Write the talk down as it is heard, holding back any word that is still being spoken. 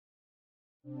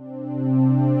As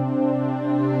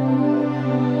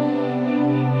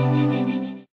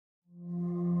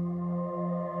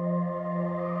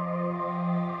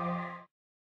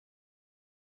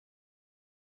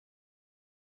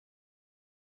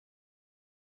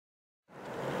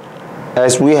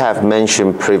we have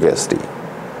mentioned previously,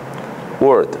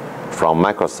 Word from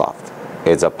Microsoft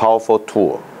is a powerful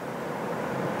tool.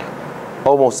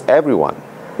 Almost everyone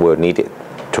will need it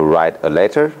to write a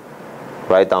letter,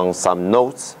 write down some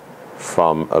notes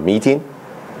from a meeting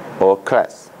or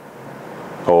class,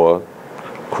 or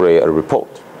create a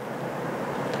report.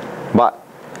 But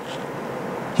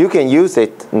you can use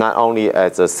it not only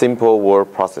as a simple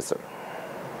word processor.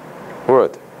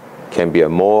 Word can be a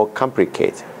more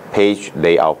complicated page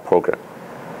layout program.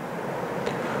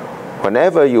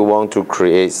 Whenever you want to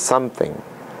create something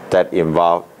that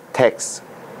involves text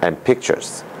and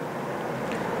pictures,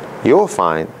 you will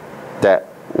find that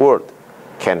Word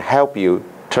can help you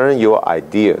turn your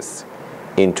ideas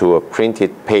into a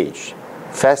printed page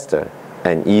faster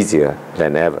and easier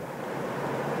than ever.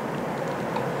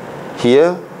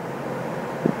 Here,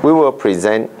 we will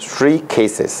present 3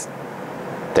 cases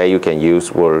that you can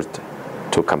use Word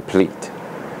to complete.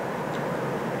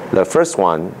 The first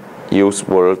one, use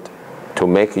Word to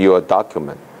make your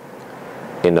document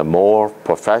in a more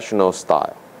professional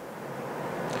style.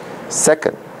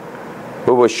 Second,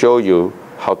 we will show you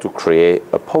how to create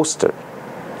a poster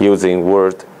using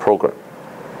Word program.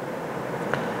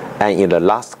 And in the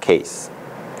last case,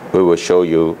 we will show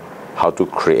you how to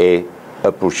create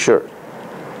a brochure.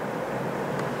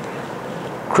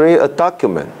 Create a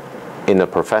document in a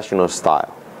professional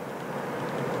style.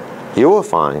 You will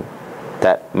find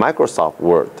that Microsoft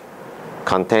Word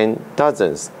contains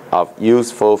dozens of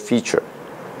useful features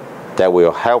that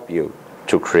will help you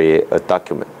to create a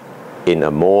document in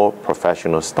a more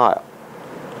professional style.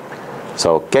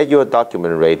 So get your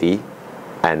document ready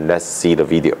and let's see the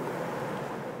video.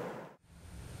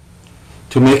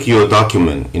 To make your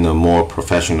document in a more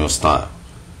professional style,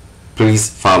 please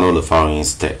follow the following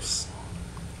steps.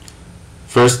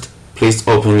 First, please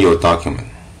open your document.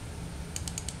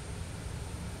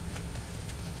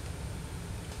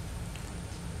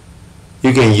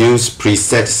 You can use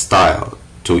preset style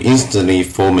to instantly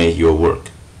format your work.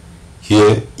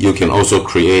 Here, you can also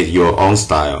create your own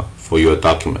style for your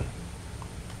document.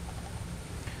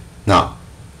 Now,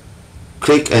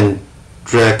 click and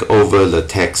drag over the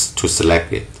text to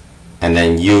select it, and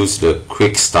then use the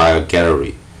Quick Style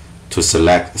Gallery to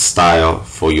select style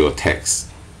for your text.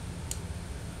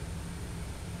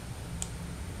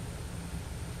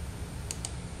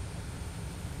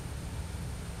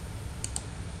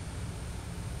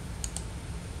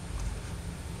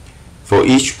 For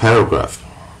each paragraph,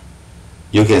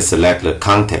 you can select the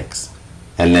context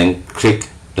and then click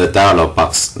the dialog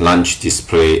box Launch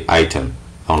Display item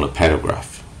on the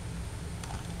paragraph.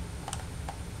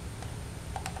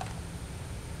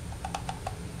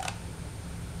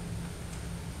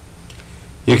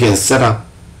 You can set up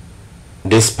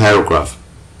this paragraph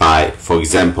by, for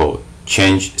example,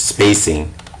 change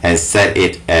spacing and set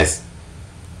it as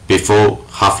before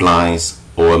half lines,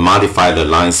 or modify the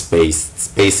line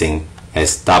spacing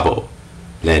as double,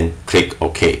 then click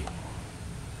OK.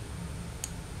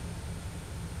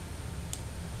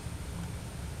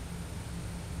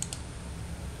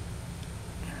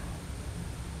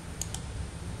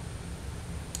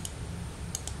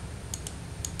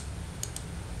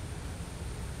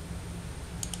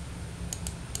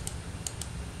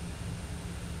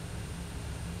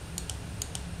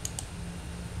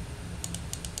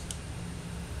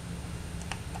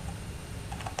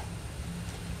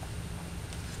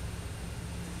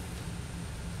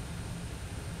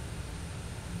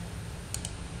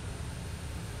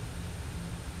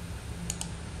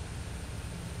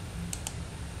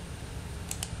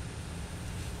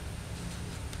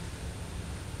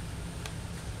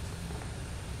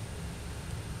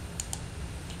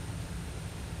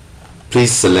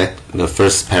 Please select the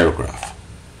first paragraph.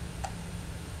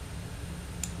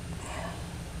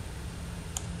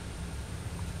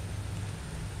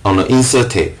 On the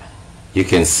Insert tab, you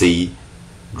can see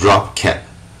Drop Cap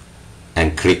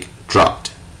and click Dropped.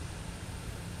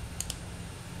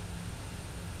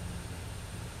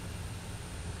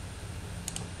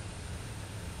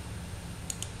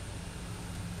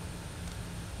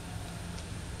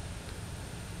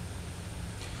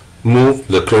 Move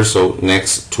the cursor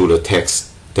next to the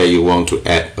text that you want to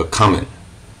add a comment.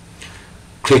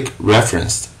 Click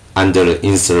Referenced under the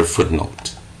Insert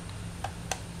footnote.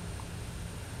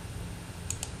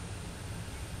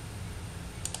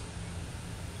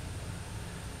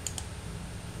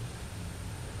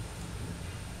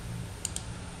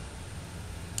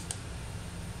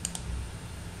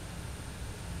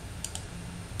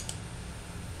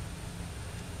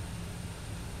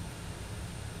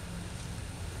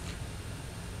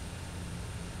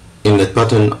 In the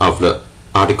bottom of the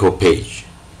article page,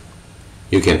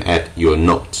 you can add your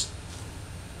notes.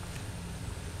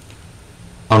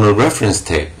 On the reference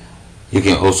tab, you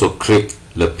can also click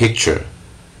the picture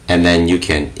and then you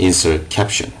can insert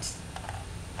captions.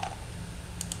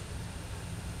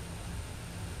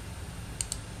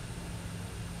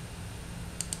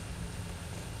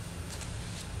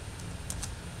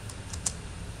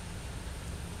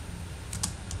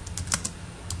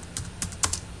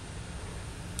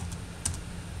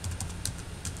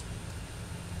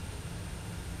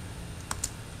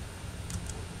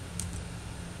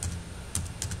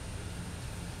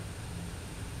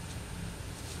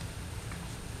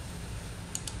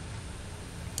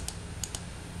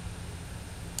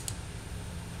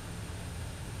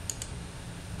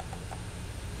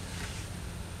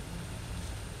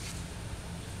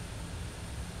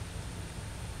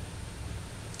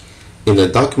 In the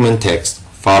document text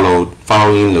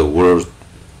following the word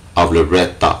of the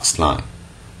red dots line,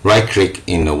 right-click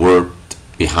in the word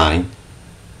behind.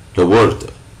 The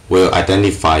word will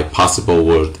identify possible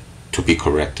word to be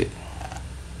corrected.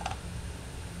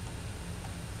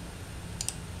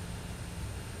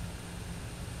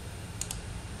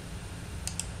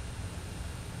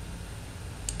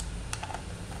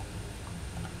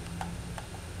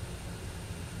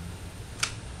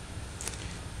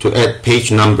 To add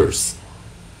page numbers,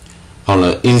 on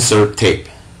the Insert tab,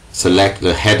 select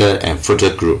the header and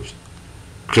footer groups.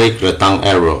 Click the down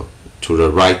arrow to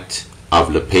the right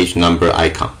of the page number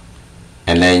icon,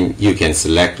 and then you can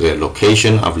select the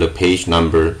location of the page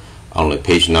number on the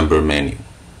page number menu.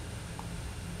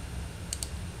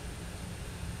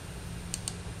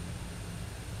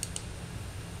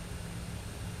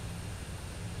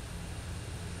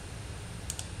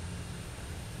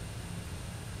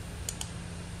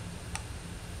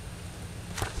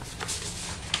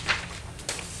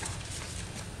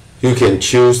 You can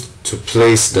choose to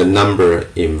place the number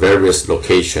in various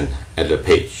locations at the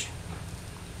page.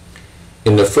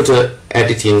 In the footer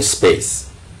editing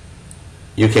space,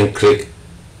 you can click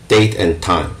Date and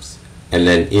Times and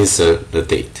then insert the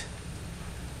date.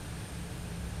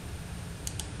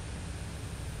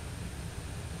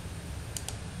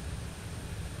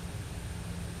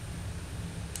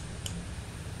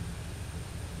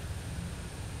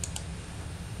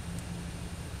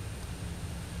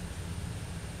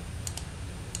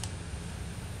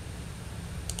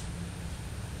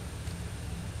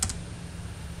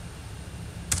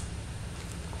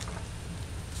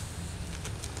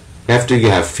 After you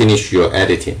have finished your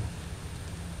editing,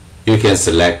 you can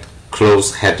select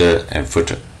Close Header and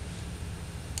Footer.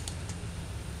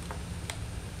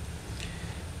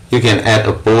 You can add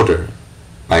a border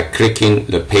by clicking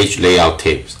the Page Layout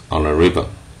tabs on the ribbon.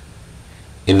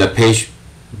 In the Page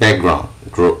Background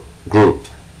group,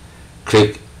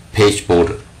 click Page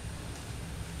Border.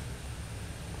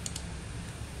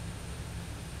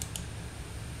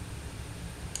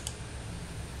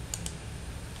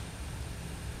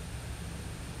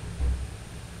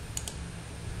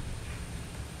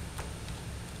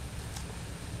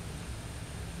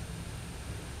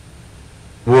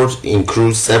 Word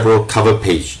includes several cover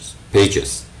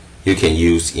pages you can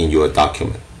use in your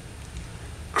document.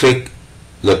 Click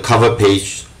the cover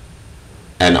page,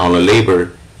 and on the label,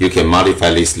 you can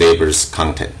modify this label's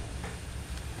content.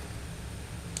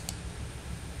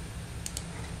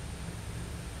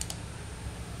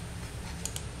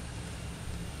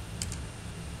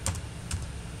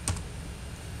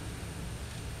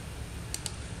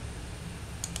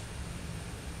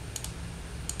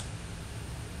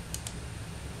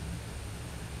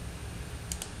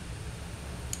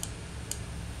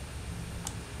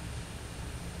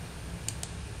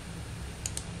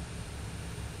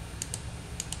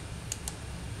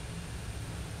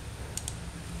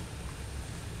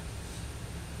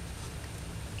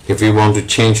 If you want to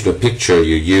change the picture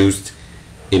you used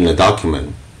in the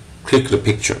document, click the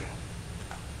picture.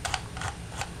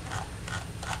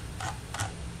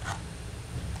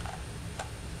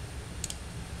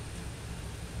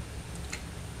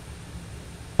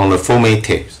 On the Format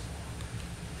tab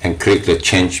and click the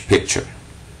Change Picture.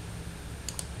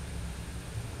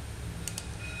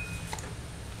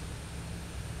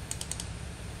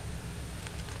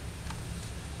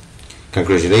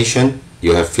 Congratulations,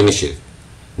 you have finished it.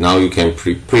 Now you can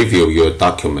preview your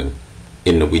document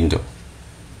in the window.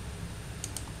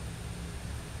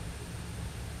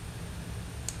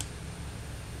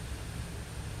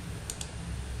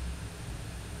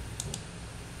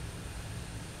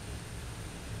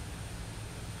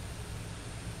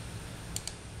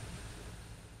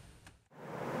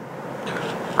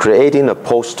 Creating a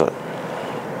poster.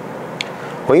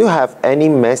 When you have any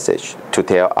message to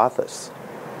tell others,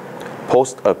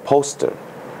 post a poster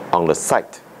on the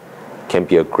site can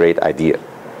be a great idea.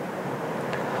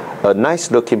 A nice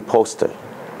looking poster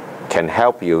can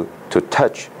help you to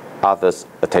touch others'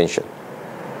 attention.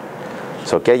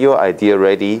 So get your idea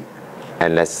ready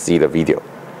and let's see the video.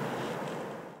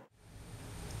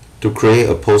 To create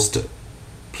a poster,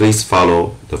 please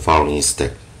follow the following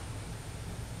step.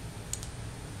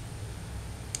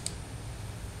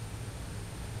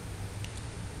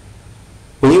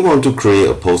 When you want to create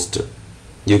a poster,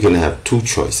 you can have two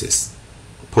choices,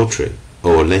 portrait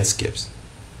or landscapes.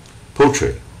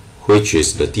 Portrait, which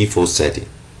is the default setting,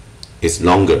 is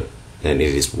longer than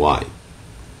it is wide.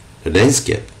 The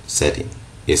landscape setting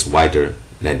is wider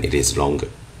than it is longer.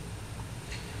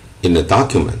 In the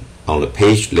document, on the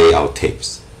page layout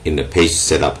tabs, in the page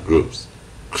setup groups,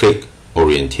 click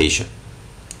Orientation.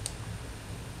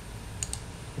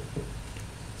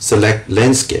 Select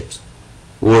Landscapes.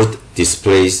 Word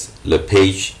displays the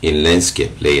page in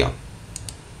landscape layout.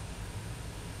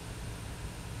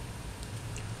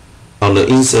 On the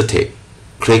Insert tab,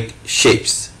 click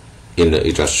Shapes in the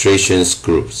Illustrations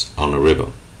groups on the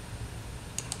ribbon.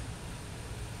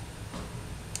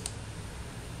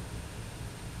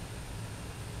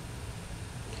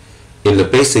 In the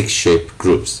Basic Shape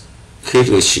groups, click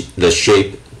the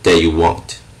shape that you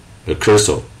want. The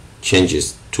cursor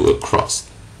changes to a cross.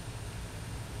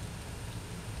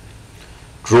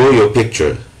 Draw your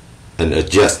picture and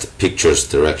adjust picture's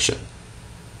direction.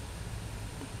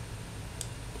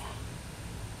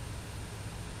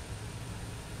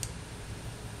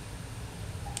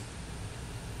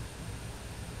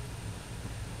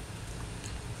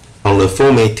 On the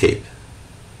Format tab,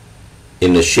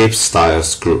 in the Shape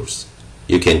Styles groups,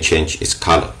 you can change its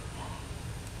color.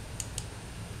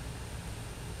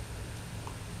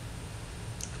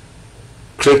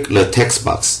 Click the text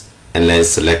box and then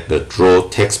select the Draw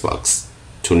Text Box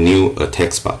to new a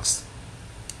text box.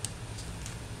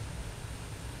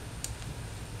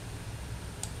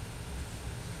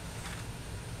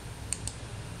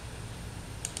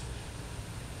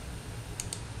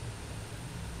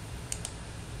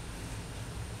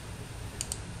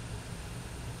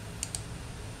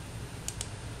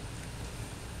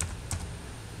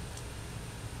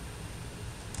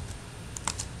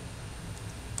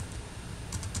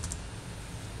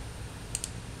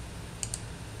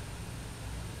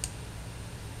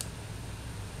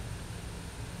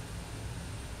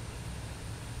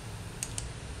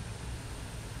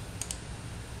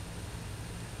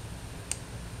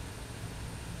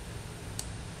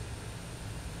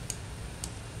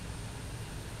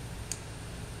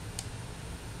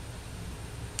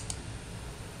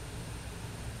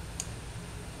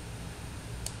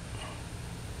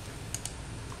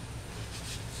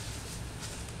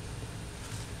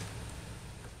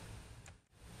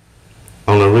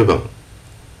 On the ribbon,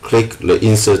 click the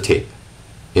Insert tab.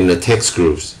 In the text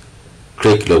groups,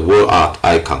 click the Word Art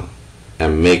icon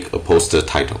and make a poster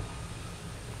title.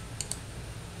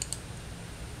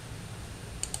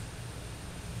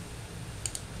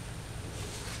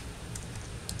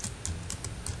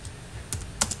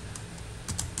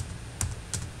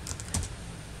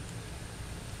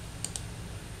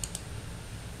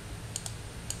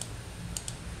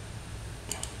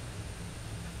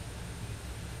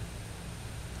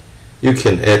 You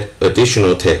can add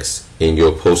additional text in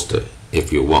your poster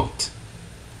if you want.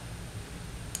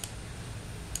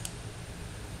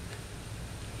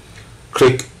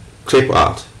 Click Clip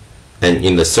Art, and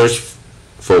in the Search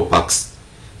For box,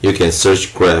 you can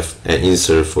search graph and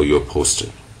insert for your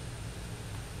poster.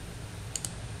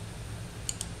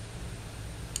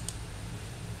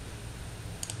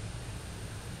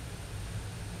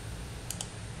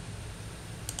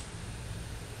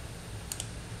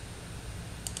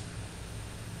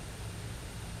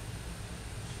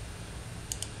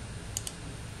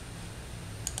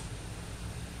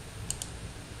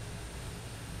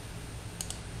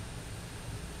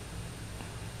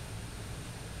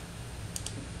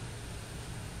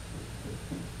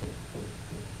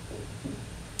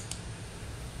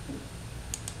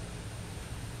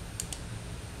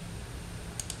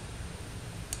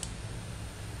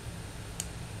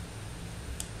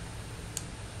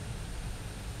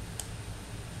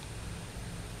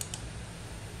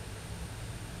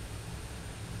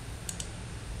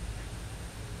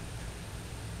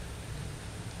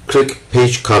 Click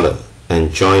Page Color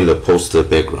and join the poster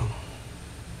background.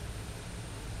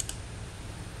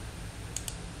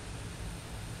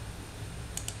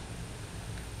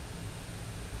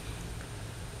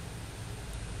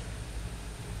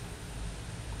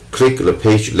 Click the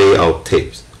Page Layout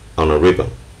tabs on the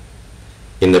ribbon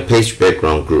In the page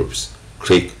background groups,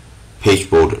 click Page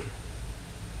Border.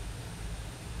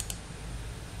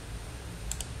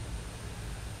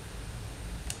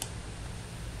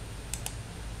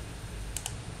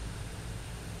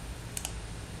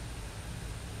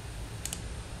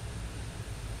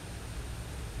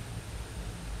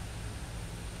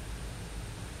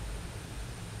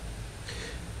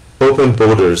 Open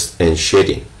borders and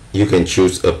shading. You can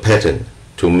choose a pattern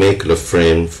to make the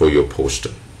frame for your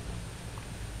poster.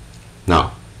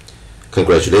 Now,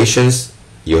 congratulations,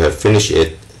 you have finished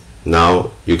it.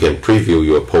 Now you can preview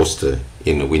your poster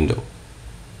in the window.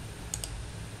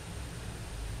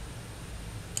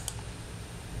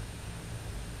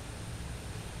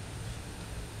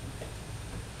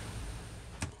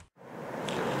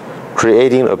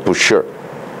 Creating a brochure.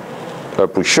 A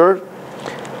brochure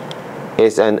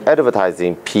is an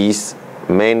advertising piece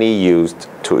mainly used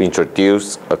to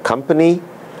introduce a company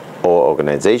or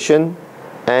organization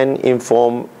and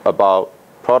inform about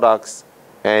products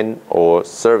and or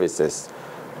services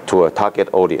to a target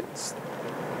audience.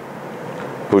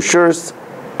 Brochures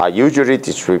are usually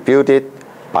distributed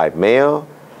by mail,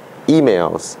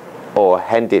 emails, or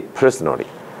handed personally.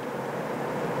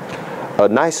 A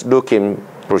nice looking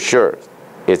brochure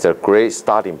is a great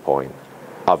starting point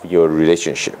of your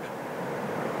relationship.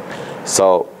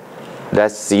 So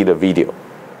let's see the video.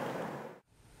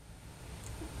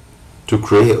 To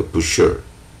create a brochure,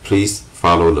 please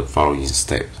follow the following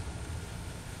steps.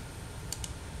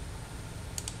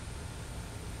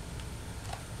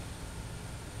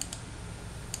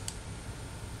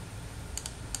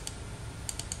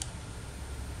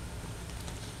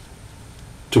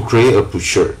 To create a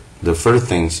brochure, the first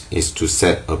thing is to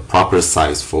set a proper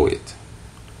size for it.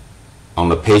 On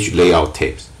the page layout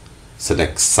tab,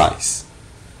 select Size.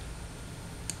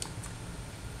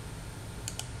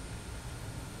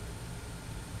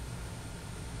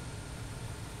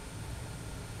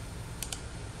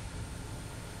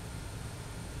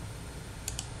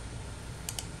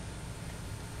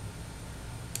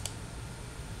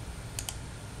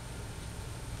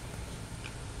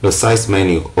 The size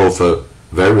menu offers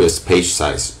various page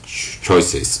size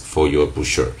choices for your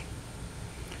brochure.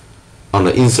 On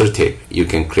the Insert tab, you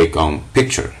can click on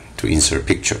Picture to insert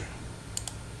picture.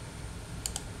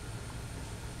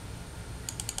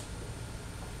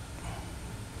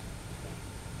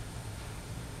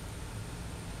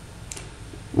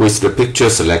 With the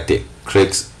picture selected,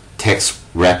 click Text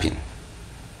Wrapping.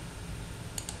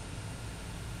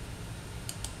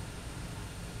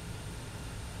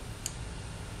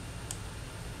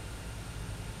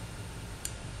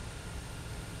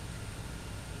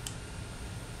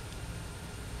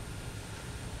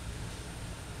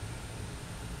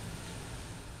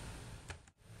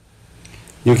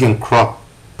 You can crop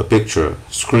a picture,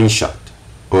 screenshot,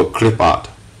 or clip art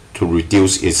to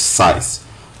reduce its size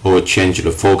or change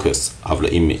the focus of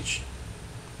the image.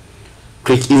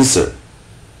 Click Insert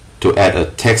to add a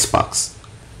text box.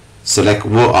 Select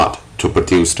Wall Art to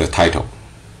produce the title.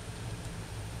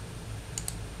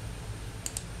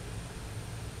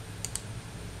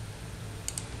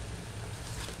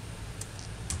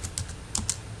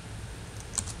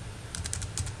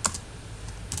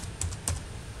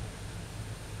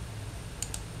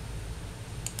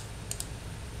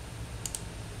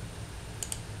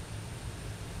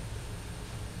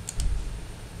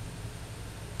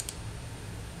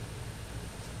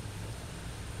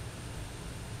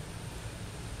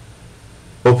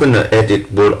 Open the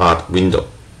Edit Wall Art window.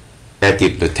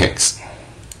 Edit the text.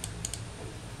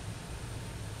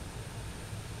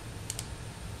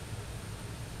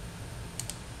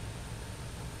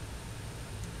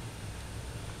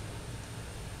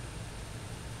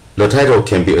 The title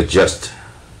can be adjusted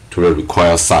to the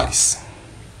required size.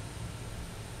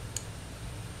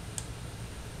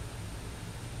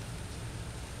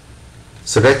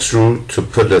 Select Through to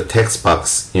put the text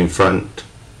box in front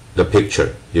the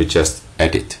picture you just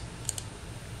edit.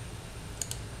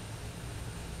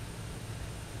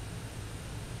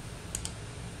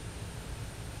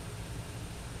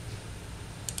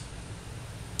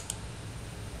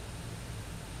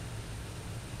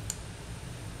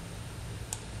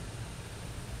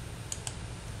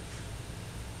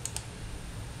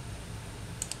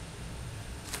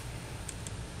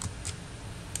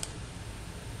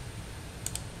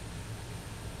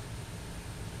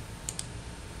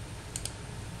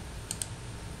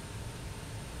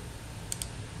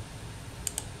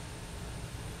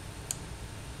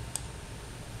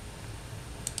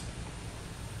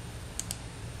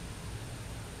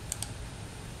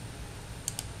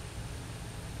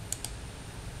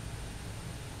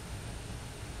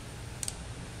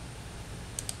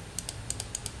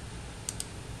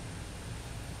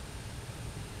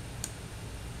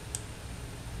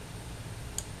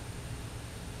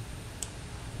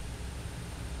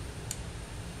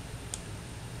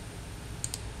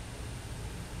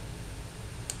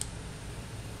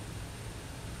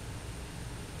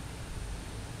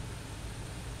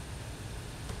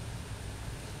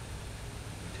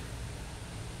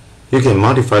 You can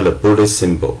modify the bullet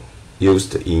symbol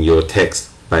used in your text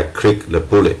by click the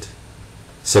bullet,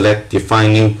 select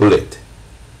Define New Bullet,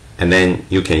 and then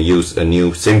you can use a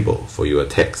new symbol for your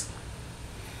text.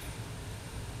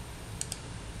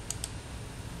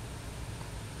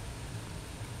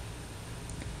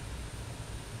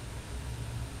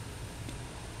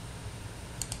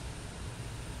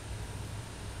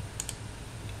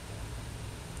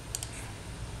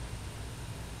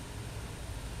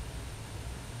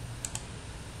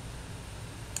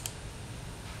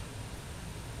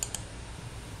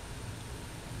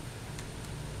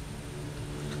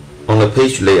 On the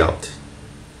page layout,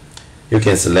 you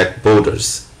can select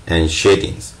borders and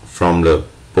shadings from the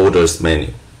Borders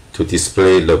menu to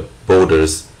display the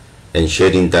borders and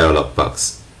shading dialog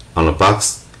box. On the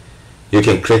box, you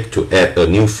can click to add a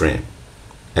new frame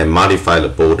and modify the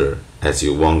border as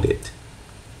you want it.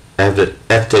 After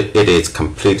it is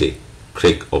completed,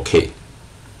 click OK.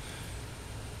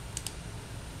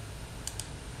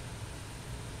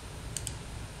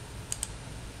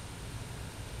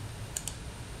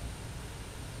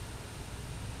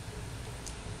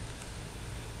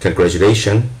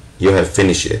 Congratulations, you have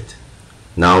finished it.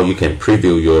 Now you can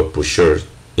preview your brochure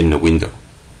in the window.